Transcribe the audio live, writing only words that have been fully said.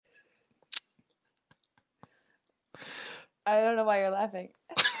I don't know why you're laughing.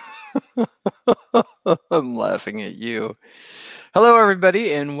 I'm laughing at you. Hello,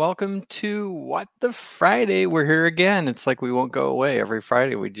 everybody, and welcome to What the Friday. We're here again. It's like we won't go away. Every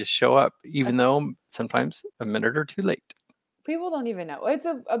Friday we just show up, even though sometimes a minute or two late. People don't even know. It's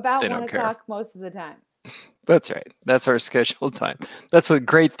about They 1 don't care. o'clock most of the time. That's right. That's our scheduled time. That's a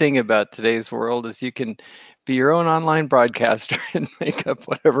great thing about today's world is you can be your own online broadcaster and make up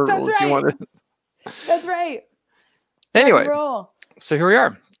whatever That's rules right. you want to. That's right. Anyway, roll. So here we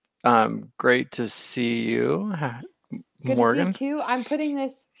are. Great to see you, Good Morgan. to see you too. I'm putting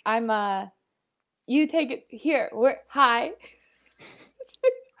this. You take it here. Hi.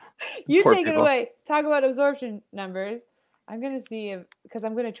 You Poor take people. it away. Talk about absorption numbers. I'm going to see because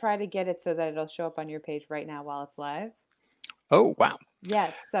I'm going to try to get it so that it'll show up on your page right now while it's live. Oh, wow.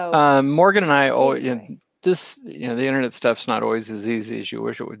 Yes. So Morgan and I, the internet stuff's not always as easy as you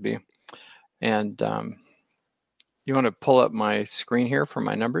wish it would be. And you want to pull up my screen here for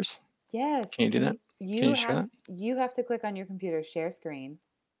my numbers? Yes. Can you do that? Can you share that? You have to click on your computer, share screen.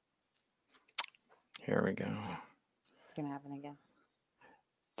 Here we go. It's going to happen again.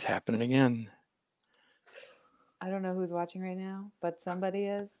 It's happening again. I don't know who's watching right now, but somebody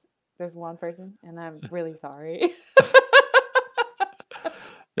is. There's one person, and I'm really sorry.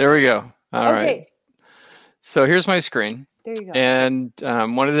 There we go. All right. So here's my screen. There you go. And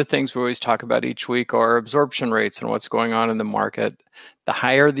one of the things we always talk about each week are absorption rates and what's going on in the market. The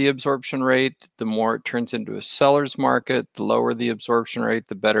higher the absorption rate, the more it turns into a seller's market. The lower the absorption rate,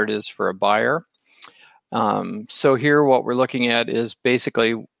 the better it is for a buyer. So here what we're looking at is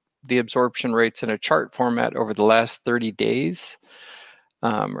basically the absorption rates in a chart format over the last 30 days,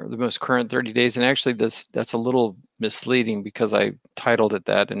 or the most current 30 days. And actually that's a little misleading because I titled it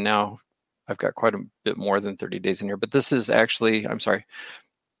that, and now I've got quite a bit more than 30 days in here. But this is actually,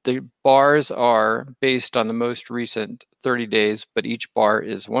 the bars are based on the most recent 30 days, but each bar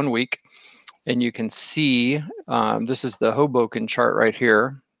is 1 week. And you can see, this is the Hoboken chart right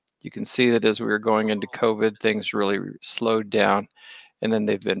here. You can see that as we were going into COVID, things really slowed down, and then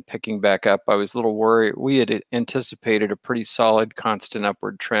they've been picking back up. I was a little worried. We had anticipated a pretty solid, constant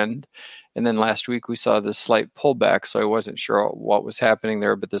upward trend. And then last week we saw this slight pullback, so I wasn't sure what was happening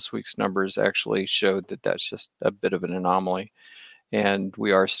there, but this week's numbers actually showed that that's just a bit of an anomaly. And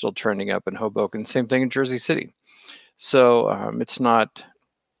we are still trending up in Hoboken. Same thing in Jersey City. So it's not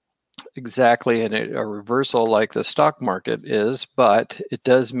exactly a reversal like the stock market is, but it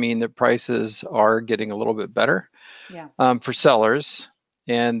does mean that prices are getting a little bit better for sellers,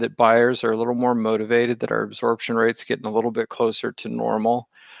 and that buyers are a little more motivated, that our absorption rate's getting a little bit closer to normal.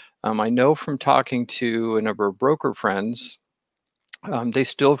 I know from talking to a number of broker friends, they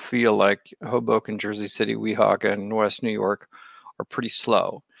still feel like Hoboken, Jersey City, Weehawken, and West New York are pretty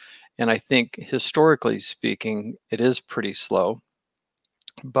slow. And I think historically speaking, it is pretty slow.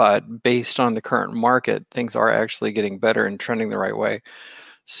 But based on the current market, things are actually getting better and trending the right way.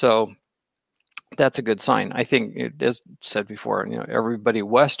 So that's a good sign. I think, as said before, everybody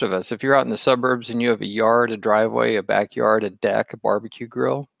west of us, if you're out in the suburbs and you have a yard, a driveway, a backyard, a deck, a barbecue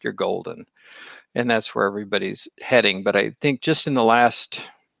grill, you're golden. And that's where everybody's heading. But I think just in the last,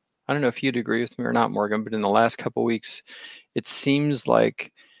 I don't know if you'd agree with me or not, Morgan, but in the last couple of weeks, it seems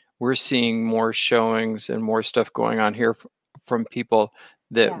like we're seeing more showings and more stuff going on here from people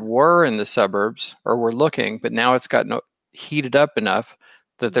that were in the suburbs or were looking, but now it's gotten heated up enough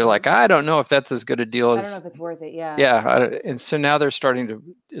that they're like, I don't know if that's as good a deal as. I don't know if it's worth it. Yeah. Yeah, and so now they're starting to.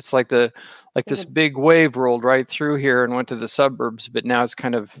 It's like this big wave rolled right through here and went to the suburbs, but now it's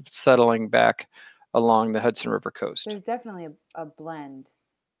kind of settling back along the Hudson River coast. There's definitely a blend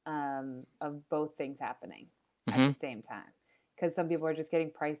of both things happening at the same time, because some people are just getting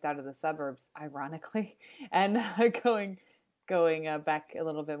priced out of the suburbs, ironically, and going back a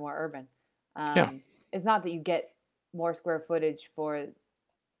little bit more urban. It's not that you get more square footage for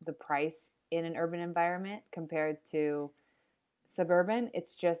the price in an urban environment compared to suburban.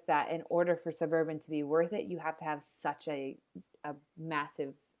 It's just that in order for suburban to be worth it, you have to have such a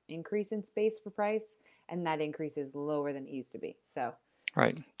massive increase in space for price, and that increase is lower than it used to be. So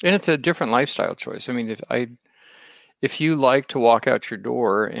right, and it's a different lifestyle choice. I mean, if you like to walk out your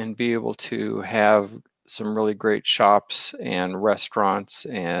door and be able to have some really great shops and restaurants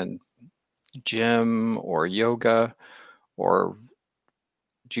and gym or yoga or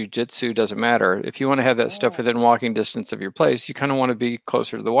jiu-jitsu, doesn't matter. If you want to have that stuff within walking distance of your place, you kind of want to be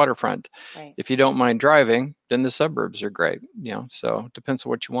closer to the waterfront. Right. If you don't mind driving, then the suburbs are great. So it depends on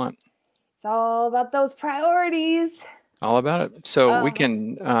what you want. It's all about those priorities. All about it. So we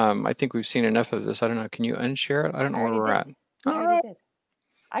can, I think we've seen enough of this. I don't know. Can you unshare it? I don't know where we're at. I already did.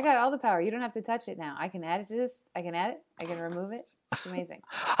 I got all the power. You don't have to touch it now. I can add it to this. I can add it. I can remove it. It's amazing.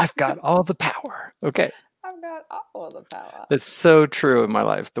 I've got all the power. Okay. I've got all the power. It's so true in my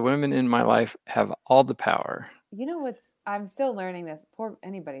life. The women in my life have all the power. You know what's, I'm still learning this. Poor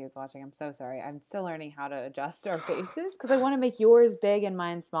anybody who's watching, I'm so sorry. I'm still learning how to adjust our faces because I want to make yours big and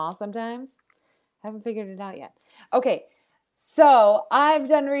mine small sometimes. Haven't figured it out yet. Okay, so I've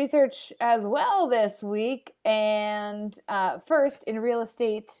done research as well this week. And first, in real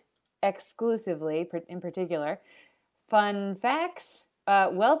estate exclusively, in particular, fun facts,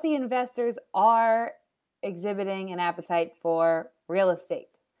 wealthy investors are exhibiting an appetite for real estate.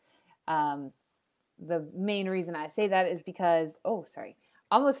 The main reason I say that is because,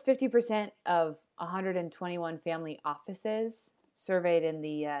 almost 50% of 121 family offices surveyed in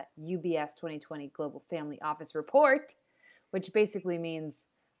the UBS 2020 Global Family Office Report, which basically means...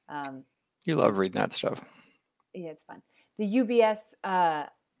 you love reading that stuff. Yeah, it's fun. The UBS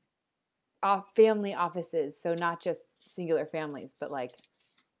family offices, so not just singular families, but like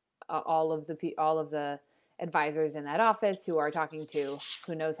all of the advisors in that office who are talking to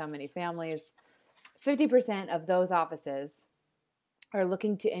who knows how many families. 50% of those offices are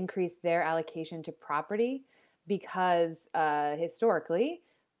looking to increase their allocation to property because historically,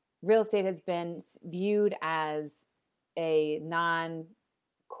 real estate has been viewed as a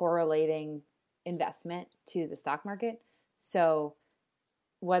non-correlating investment to the stock market. So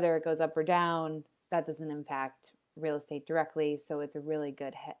whether it goes up or down, that doesn't impact real estate directly. So it's a really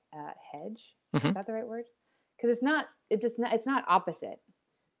good hedge. Mm-hmm. Is that the right word? Because it's not opposite.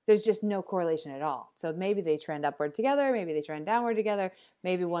 There's just no correlation at all. So maybe they trend upward together, maybe they trend downward together,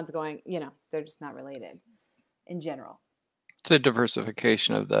 maybe one's going, they're just not related in general. It's a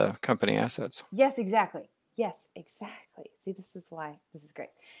diversification of the company assets. Yes, exactly. See, this is why this is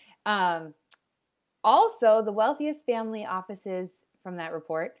great. Also, the wealthiest family offices from that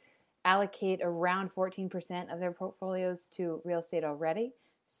report allocate around 14% of their portfolios to real estate already.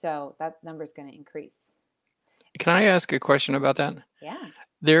 So that number is going to increase. Can I ask a question about that? Yeah.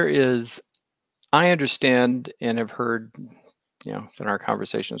 I understand and have heard, in our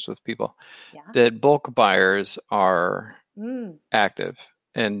conversations with people, yeah, that bulk buyers are active.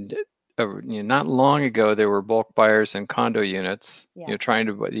 And not long ago, there were bulk buyers in condo units, trying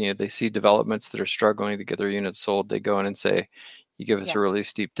to, they see developments that are struggling to get their units sold. They go in and say, you give us a really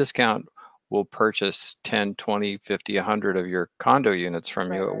steep discount, we'll purchase 10, 20, 50, 100 of your condo units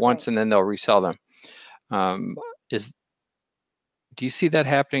from you at once, and then they'll resell them. Do you see that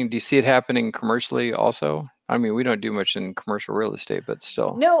happening? Do you see it happening commercially also? I mean, we don't do much in commercial real estate, but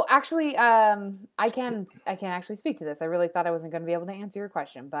still. No, actually, I can actually speak to this. I really thought I wasn't going to be able to answer your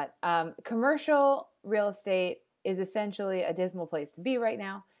question, but commercial real estate is essentially a dismal place to be right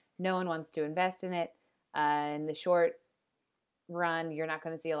now. No one wants to invest in it. In the short run, you're not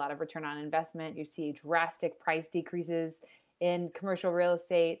going to see a lot of return on investment. You see drastic price decreases in commercial real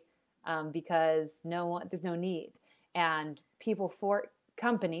estate because there's no need. And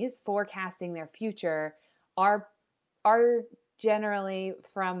companies forecasting their future are generally,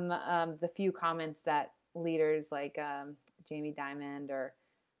 from the few comments that leaders like Jamie Dimon or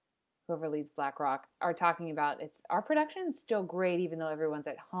whoever leads BlackRock are talking about, our production's still great even though everyone's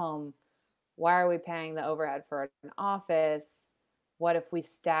at home. Why are we paying the overhead for an office? What if we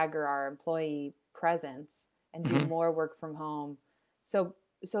stagger our employee presence and do more work from home? So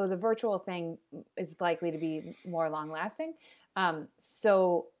the virtual thing is likely to be more long lasting.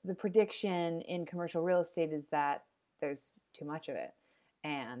 So the prediction in commercial real estate is that there's too much of it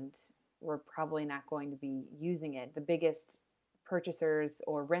and we're probably not going to be using it. The biggest purchasers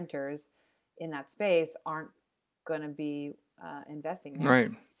or renters in that space aren't going to be investing there.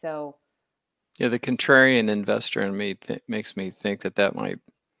 Right. So yeah, the contrarian investor in me makes me think that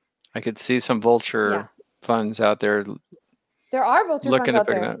I could see some vulture funds out there. There are vulture looking funds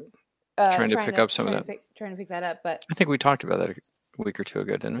to out pick there. Trying to pick up some of that. Trying to pick that up, but I think we talked about that a week or two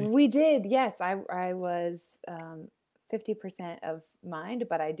ago, didn't we? We did, yes. I was 50% of mind,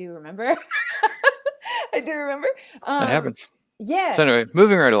 but I do remember. I do remember. That happens. Yeah. So anyway,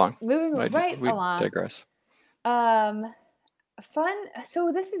 moving right along. We digress. Fun.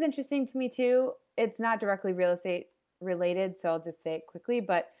 So this is interesting to me too. It's not directly real estate related, so I'll just say it quickly.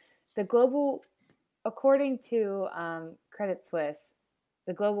 But according to Credit Suisse,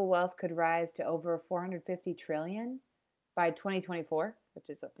 the global wealth could rise to over 450 trillion by 2024,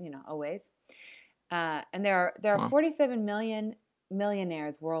 which is a ways. And there are 47 million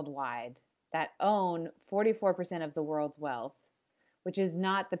millionaires worldwide that own 44% of the world's wealth, which is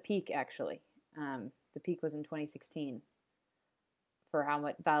not the peak actually. The peak was in 2016 for how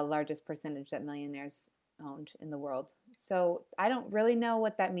much the largest percentage that millionaires owned in the world. So I don't really know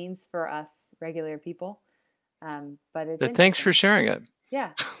what that means for us regular people. But it's But thanks for sharing it.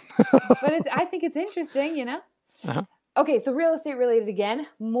 Yeah. But I think it's interesting, you know? Uh-huh. Okay, so real estate related again.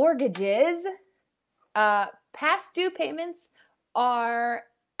 Mortgages, past due payments are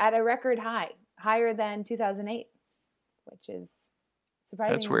at a record high, higher than 2008, which is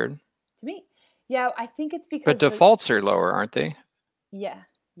surprising. That's weird to me. Yeah, I think it's because But defaults are lower, aren't they? Yeah.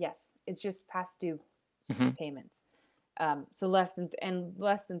 Yes. It's just past due payments. So less than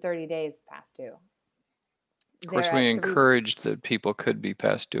 30 days past due. Of course, we encouraged that people could be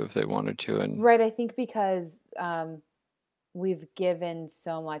past due if they wanted to. And right, I think because we've given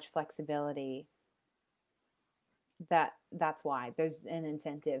so much flexibility that's why there's an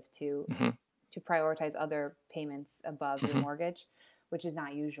incentive to prioritize other payments above your mortgage, which is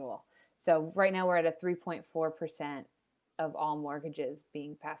not usual. So right now we're at a 3.4% of all mortgages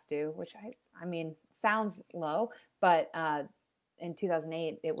being past due, which I mean sounds low, but in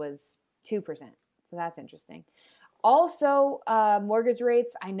 2008 it was 2%. So that's interesting. Also, mortgage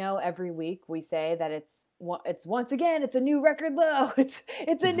rates. I know every week we say that it's once again it's a new record low. It's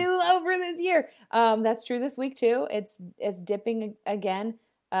a new low for this year. That's true this week too. It's dipping again.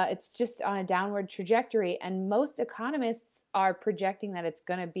 It's just on a downward trajectory, and most economists are projecting that it's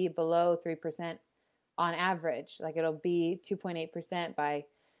going to be below 3% on average. Like it'll be 2.8% by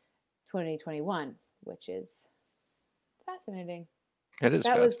 2021, which is fascinating. It is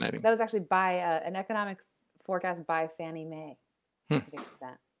fascinating. That was actually by an economic forecast by Fannie Mae.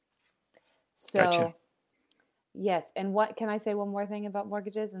 That. So, gotcha. Yes. And what can I say one more thing about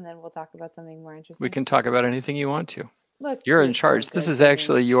mortgages, and then we'll talk about something more interesting? We can talk about anything you want to. Look, you're in charge. This is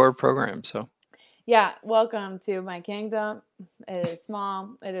actually your program, so. Yeah, welcome to my kingdom. It is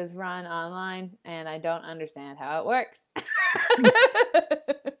small. It is run online, and I don't understand how it works.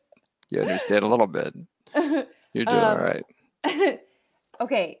 You understand a little bit. You're doing all right.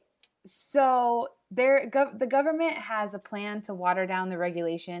 Okay, so the government has a plan to water down the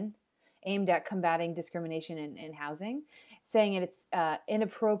regulation aimed at combating discrimination in housing, saying it's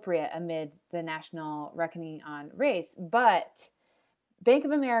inappropriate amid the national reckoning on race. But Bank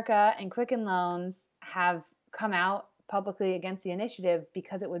of America and Quicken Loans have come out publicly against the initiative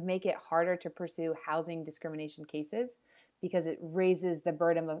because it would make it harder to pursue housing discrimination cases because it raises the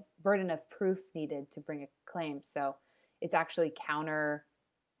burden of proof needed to bring a claim. So it's actually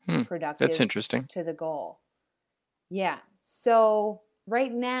counterproductive. That's interesting. To the goal. Yeah. So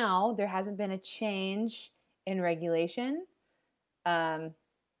right now, there hasn't been a change in regulation.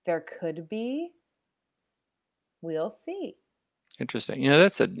 There could be. We'll see. Interesting.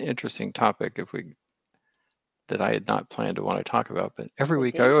 That's an interesting topic that I had not planned to want to talk about, but every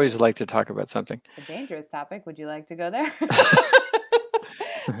week I always like to talk about something. It's a dangerous topic. Would you like to go there?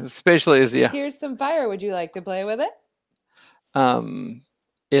 Especially as, Here's some fire. Would you like to play with it?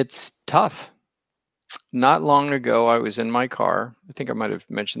 It's tough. Not long ago, I was in my car. I think I might have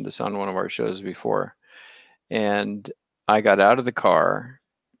mentioned this on one of our shows before. And I got out of the car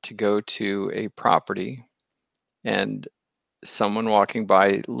to go to a property, and someone walking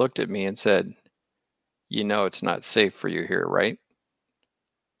by looked at me and said, it's not safe for you here, right?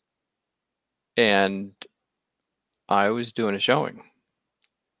 And I was doing a showing.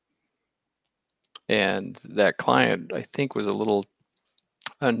 And that client, I think, was a little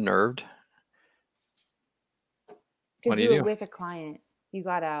unnerved. Because you were with a client, you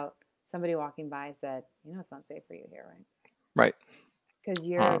got out, somebody walking by said, it's not safe for you here, right? Right. Because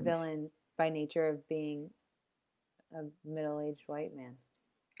you're a villain by nature of being a middle-aged white man.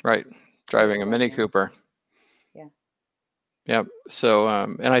 Right. Driving a Mini Cooper. Yeah. Yeah. So,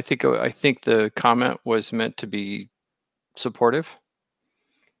 and I think the comment was meant to be supportive,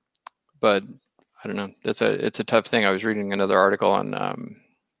 but I don't know. It's a tough thing. I was reading another article on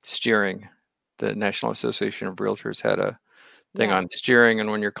steering. The National Association of Realtors had a thing on steering,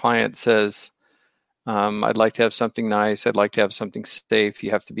 and when your client says, "I'd like to have something nice. I'd like to have something safe," you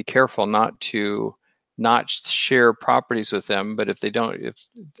have to be careful not to share properties with them. But if they don't,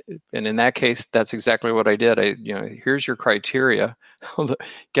 and in that case, that's exactly what I did. Here's your criteria.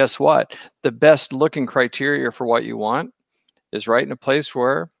 Guess what? The best looking criteria for what you want is right in a place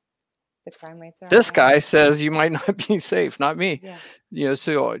where the crime rates are this high. Guy says you might not be safe, not me. Yeah.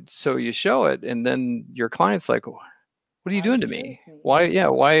 So you show it, and then your client's like, "What are you doing to me? Why? Yeah,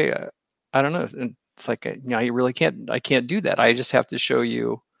 why? I don't know." And it's like, you really can't. I can't do that. I just have to show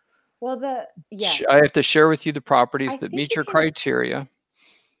you. Well, I have to share with you the properties that meet your criteria.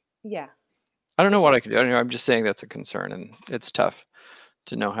 Yeah. I don't know what I can do. I'm just saying that's a concern, and it's tough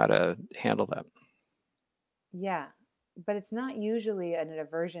to know how to handle that. Yeah, but it's not usually an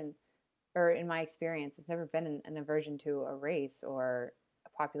aversion or in my experience, it's never been an aversion to a race or a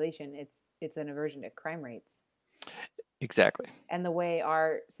population. It's an aversion to crime rates. Exactly. And the way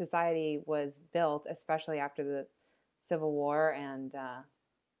our society was built, especially after the Civil War and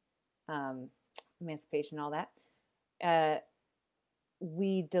emancipation, all that,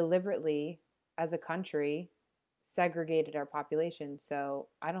 we deliberately, as a country, segregated our population. So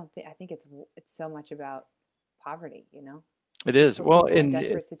I think it's so much about poverty. It is. For Well, people in and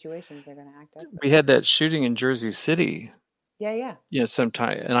desperate situations, they're going to act desperate. we had that shooting in Jersey City. Yeah.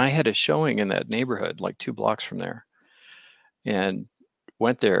 Sometime, and I had a showing in that neighborhood, like 2 blocks from there, and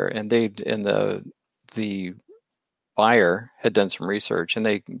went there, and the buyer had done some research, and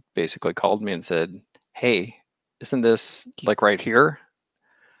they basically called me and said, "Hey, isn't this like right here?"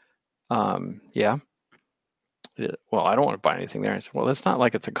 Yeah. Well, I don't want to buy anything there. I said, well, it's not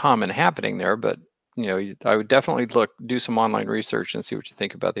like it's a common happening there, but I would definitely do some online research and see what you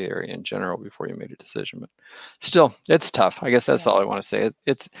think about the area in general before you made a decision. But still, it's tough. I guess that's all I want to say.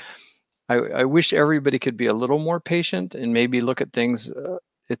 I wish everybody could be a little more patient and maybe look at things.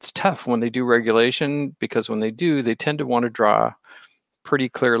 It's tough when they do regulation, because when they do, they tend to want to draw pretty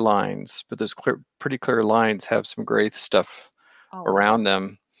clear lines, but those pretty clear lines have some gray stuff around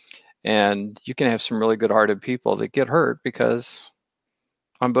them. And you can have some really good-hearted people that get hurt because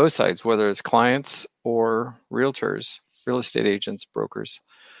on both sides, whether it's clients or realtors, real estate agents, brokers,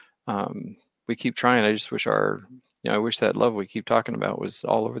 we keep trying. I just wish I wish that love we keep talking about was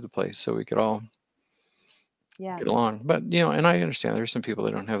all over the place so we could all get along. But, and I understand there's some people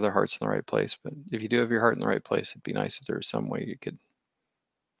that don't have their hearts in the right place. But if you do have your heart in the right place, it'd be nice if there was some way you could.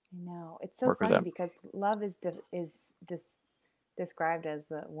 I know. It's so funny because love is described as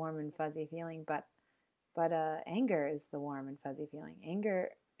the warm and fuzzy feeling, but anger is the warm and fuzzy feeling. Anger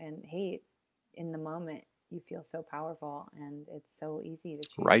and hate, in the moment, you feel so powerful, and it's so easy to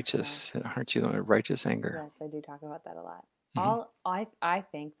choose. Righteous, aren't you? Righteous anger. Yes, I do talk about that a lot. Mm-hmm. I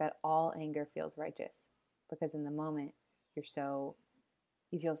think that all anger feels righteous, because in the moment you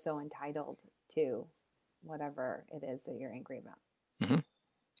feel so entitled to whatever it is that you're angry about. Mm-hmm.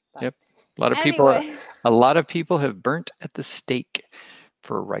 Yep. A lot of people have burnt at the stake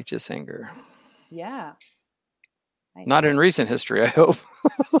for righteous anger. Yeah. Not in recent history, I hope.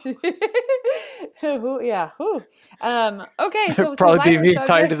 Yeah. Okay. So probably be me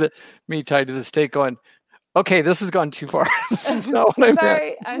tied to the stake going, okay, this has gone too far. This is not what I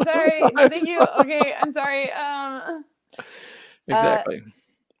meant. I'm sorry. No, thank you. Okay. I'm sorry. Exactly.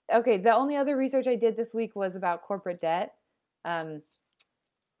 Okay. The only other research I did this week was about corporate debt.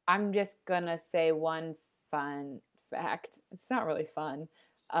 I'm just going to say one fun fact. It's not really fun,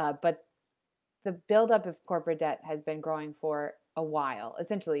 but the buildup of corporate debt has been growing for a while.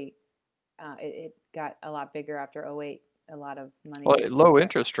 Essentially, it got a lot bigger after 2008. A lot of money. Well, low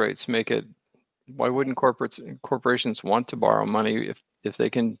interest rates make it. Why wouldn't corporations want to borrow money if they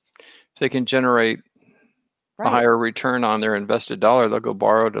can generate a higher return on their invested dollar? They'll go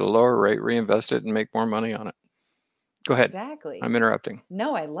borrow at a lower rate, reinvest it, and make more money on it. Go ahead. Exactly. I'm interrupting.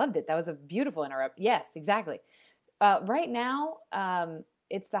 No, I loved it. That was a beautiful interrupt. Yes, exactly. Right now,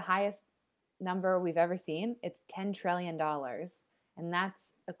 it's the highest number we've ever seen. It's $10 trillion. And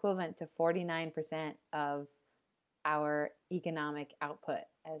that's equivalent to 49% of our economic output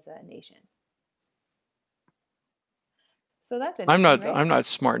as a nation. So that's interesting. I'm not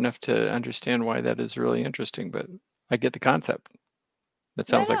smart enough to understand why that is really interesting, but I get the concept. That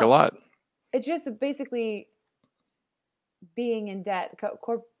sounds like a lot. It's just basically being in debt,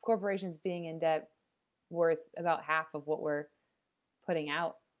 corporations being in debt worth about half of what we're putting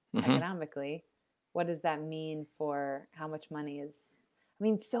out economically. What does that mean for how much money is? I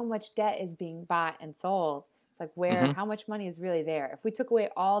mean, so much debt is being bought and sold. It's like how much money is really there? If we took away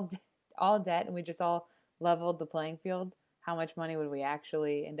all debt and we just all leveled the playing field, how much money would we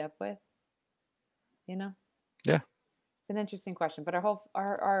actually end up with? Yeah. It's an interesting question, but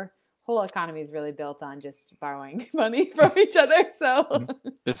our whole economy is really built on just borrowing money from each other. So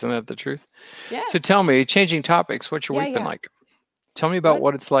isn't that the truth? Yeah. So tell me, changing topics, what's your week been like? Tell me about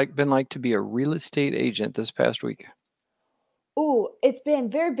what it's been like to be a real estate agent this past week. Ooh, it's been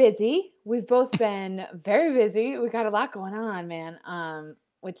very busy. We've both been very busy. We got a lot going on, man.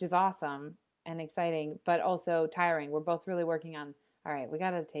 Which is awesome and exciting, but also tiring. We're both really working on, all right, we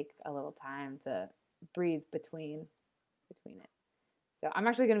got to take a little time to breathe between it. So I'm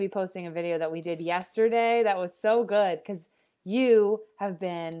actually going to be posting a video that we did yesterday that was so good because you have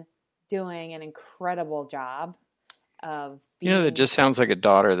been doing an incredible job of being... that just sounds like a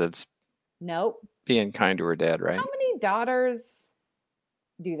daughter that's Nope. being kind to her dad, right? How many daughters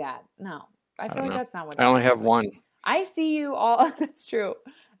do that? No. I feel like that's not what I only have one. I see you all... That's true.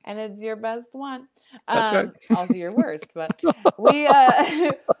 And it's your best one. That's right. Also your worst, but we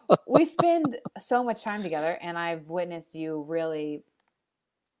we spend so much time together, and I've witnessed you really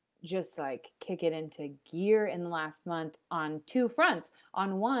just like kick it into gear in the last month on two fronts.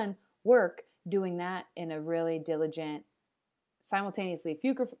 On one, work, doing that in a really diligent, simultaneously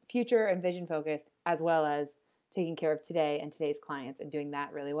future and vision focused, as well as taking care of today and today's clients and doing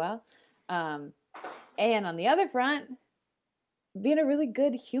that really well. And on the other front, being a really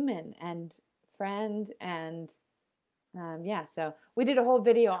good human and friend. And so we did a whole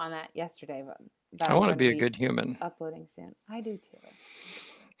video on that yesterday. But I want to be a good human. Uploading soon. I do too.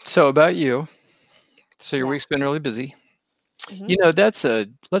 So about you. So your week's been really busy. Mm-hmm.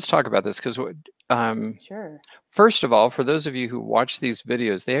 Let's talk about this because sure. First of all, for those of you who watch these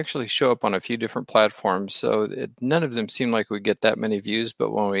videos, they actually show up on a few different platforms. So none of them seem like we get that many views,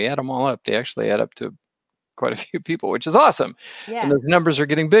 but when we add them all up, they actually add up to quite a few people, which is awesome. Yeah. And those numbers are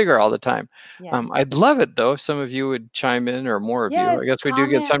getting bigger all the time. Yeah. I'd love it though if some of you would chime in, or more of you. I guess we do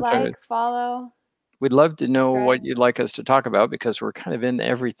get some time. Follow. We'd love to know what you'd like us to talk about, because we're kind of in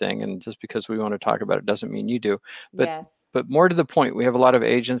everything, and just because we want to talk about it doesn't mean you do. But more to the point, we have a lot of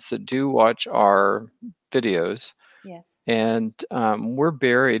agents that do watch our videos. Yes. And we're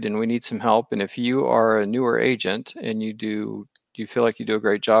buried and we need some help. And if you are a newer agent and you feel like you do a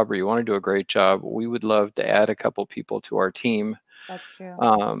great job, or you want to do a great job, we would love to add a couple people to our team. That's true.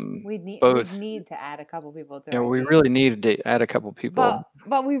 We'd need to add a couple people to our team. We really need to add a couple people.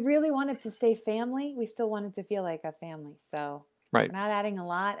 But we really wanted to stay family. We still wanted to feel like a family. So right. We're not adding a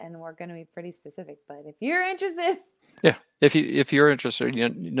lot, and we're going to be pretty specific. But if you're interested. Yeah. If you're interested, you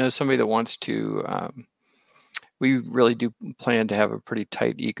know somebody that wants to, we really do plan to have a pretty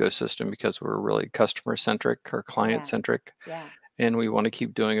tight ecosystem, because we're really customer centric or client centric. Yeah. And we want to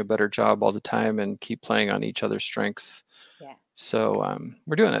keep doing a better job all the time and keep playing on each other's strengths. Yeah. So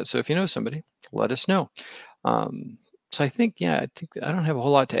we're doing that. So if you know somebody, let us know. So I think I don't have a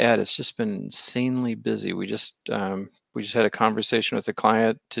whole lot to add. It's just been insanely busy. We just had a conversation with a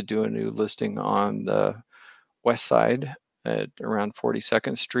client to do a new listing on the west side at around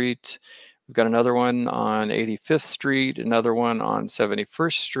 42nd Street. We've got another one on 85th Street, another one on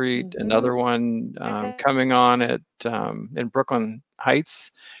 71st Street, mm-hmm. another one coming on at in Brooklyn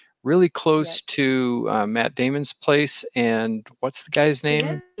Heights, really close to Matt Damon's place. And what's the guy's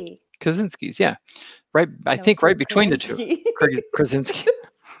name? Kaczynski's, yeah. Right, I think right between the two. Krasinski.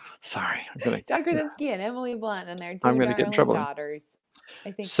 Sorry, John Krasinski and Emily Blunt, and their two I'm gonna get in trouble. Daughters.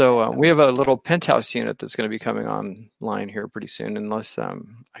 I think so. We have a little penthouse unit that's going to be coming online here pretty soon, unless I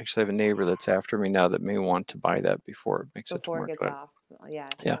actually have a neighbor that's after me now that may want to buy that before it makes it to market. Before it gets off.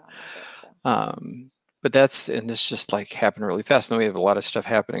 Yeah. Yeah. But it's just like happened really fast. And then we have a lot of stuff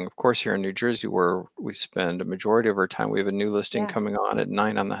happening, of course, here in New Jersey, where we spend a majority of our time. We have a new listing coming on at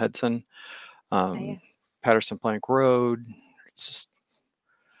 9 on the Hudson, Patterson Plank Road. It's just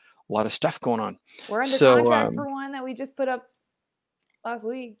a lot of stuff going on. We're under contract for one that we just put up last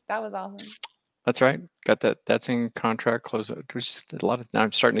week. That was awesome. That's right. Got that. That's in contract. Close it. A lot of. Now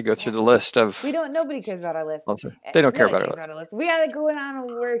I'm starting to go through the list of. Nobody cares about our list. They don't care about our list. We got it going on, and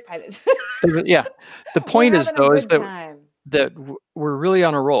we're excited. Yeah. The point is though is that we're really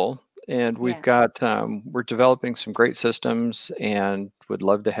on a roll, and we've got we're developing some great systems, and would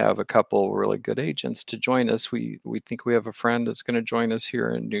love to have a couple really good agents to join us. We think we have a friend that's going to join us here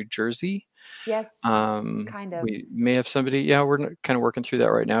in New Jersey. Yes. Kind of. We may have somebody. Yeah, we're kind of working through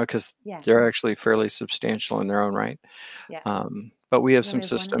that right now, because they're actually fairly substantial in their own right. Yeah. But we have some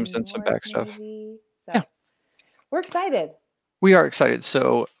systems and some back stuff. So we're excited. We are excited.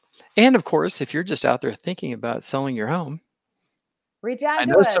 So, and of course, if you're just out there thinking about selling your home, reach out to us.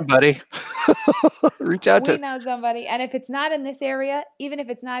 I know somebody. Reach out to us. We know somebody. And if it's not in this area, even if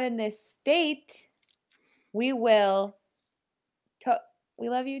it's not in this state, we will. We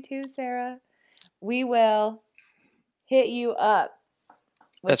love you too, Sarah. We will hit you up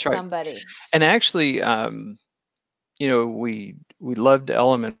with somebody. And actually, we loved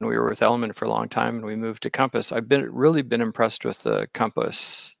Element. We were with Element for a long time, and we moved to Compass. I've really been impressed with the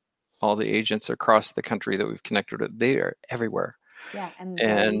Compass. All the agents across the country that we've connected with, they are everywhere. Yeah, and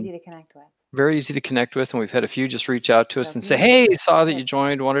very easy to connect with. Very easy to connect with, and we've had a few just reach out to us and say, "Hey, saw that you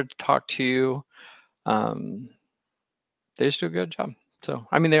joined, wanted to talk to you." They just do a good job. So,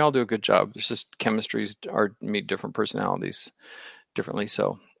 I mean, they all do a good job. There's just chemistries meet different personalities differently.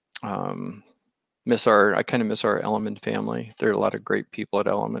 So, I kind of miss our Element family. There are a lot of great people at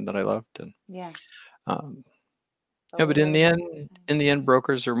Element that I loved. And but in the end,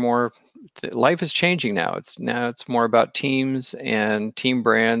 brokers are more. Life is changing now. It's more about teams and team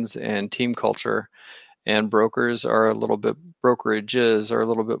brands and team culture, and brokers are a little bit brokerages are a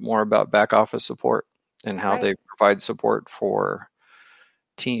little bit more about back office support and how they provide support for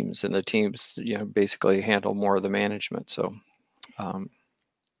teams, and the teams, basically handle more of the management. So,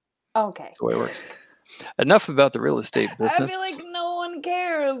 okay, that's the way it works. Enough about the real estate business. I feel like no one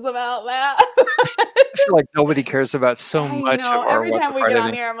cares about that. I feel like nobody cares about so much of our every time we get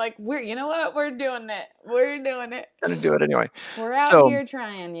on here, I'm like, you know what? We're doing it. We're doing it. Gonna do it anyway. We're out here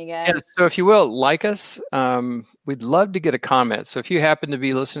trying, you guys. Yeah, so if you will, like us. We'd love to get a comment. So if you happen to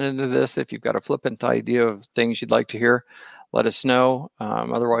be listening to this, if you've got a flippant idea of things you'd like to hear, let us know.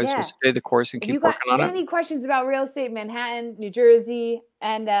 Otherwise, we'll stay the course and keep working on it. If you got any questions about real estate, Manhattan, New Jersey,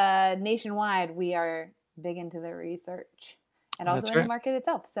 and nationwide, we are big into the research and also in the market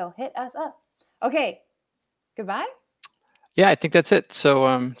itself. So hit us up. Okay. Goodbye. Yeah, I think that's it.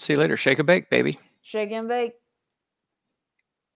 So see you later. Shake and bake, baby. Shake and bake.